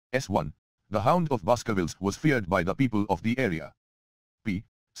S1. The Hound of Baskervilles was feared by the people of the area. P.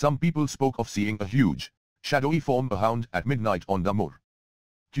 Some people spoke of seeing a huge, shadowy form a hound at midnight on the moor.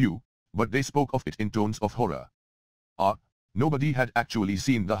 Q. But they spoke of it in tones of horror. R. Nobody had actually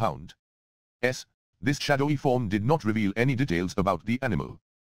seen the hound. S. This shadowy form did not reveal any details about the animal.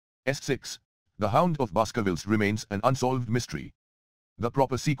 S6. The Hound of Baskervilles remains an unsolved mystery. The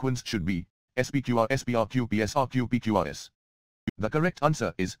proper sequence should be SPQR SPRQ PSRQ PQRS. The correct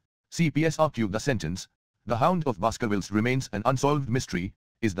answer is CPSRQ. The sentence, "The Hound of Baskervilles remains an unsolved mystery,"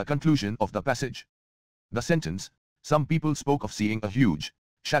 is the conclusion of the passage. The sentence, "Some people spoke of seeing a huge,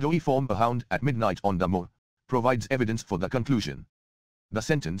 shadowy form a hound at midnight on the moor," provides evidence for the conclusion. The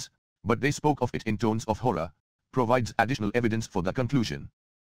sentence, "But they spoke of it in tones of horror," provides additional evidence for the conclusion.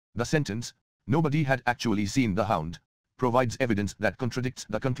 The sentence, "Nobody had actually seen the hound," provides evidence that contradicts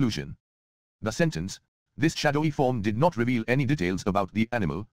the conclusion. The sentence, "This shadowy form did not reveal any details about the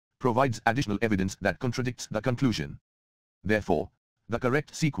animal," provides additional evidence that contradicts the conclusion. Therefore, the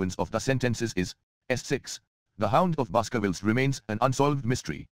correct sequence of the sentences is S6. The Hound of Baskervilles remains an unsolved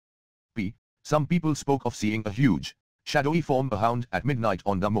mystery. P. Some people spoke of seeing a huge, shadowy form a hound at midnight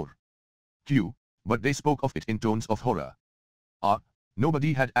on the moor. Q. But they spoke of it in tones of horror. R.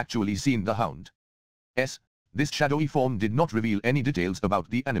 Nobody had actually seen the hound. S. This shadowy form did not reveal any details about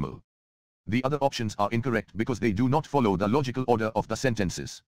the animal. The other options are incorrect because they do not follow the logical order of the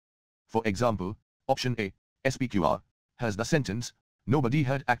sentences. For example, option A, SPQR, has the sentence, "Nobody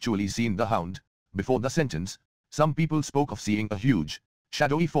had actually seen the hound," before the sentence, "Some people spoke of seeing a huge,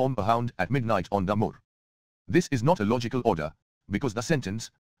 shadowy form a hound at midnight on the moor." This is not a logical order, because the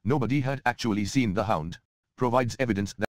sentence, "Nobody had actually seen the hound," provides evidence that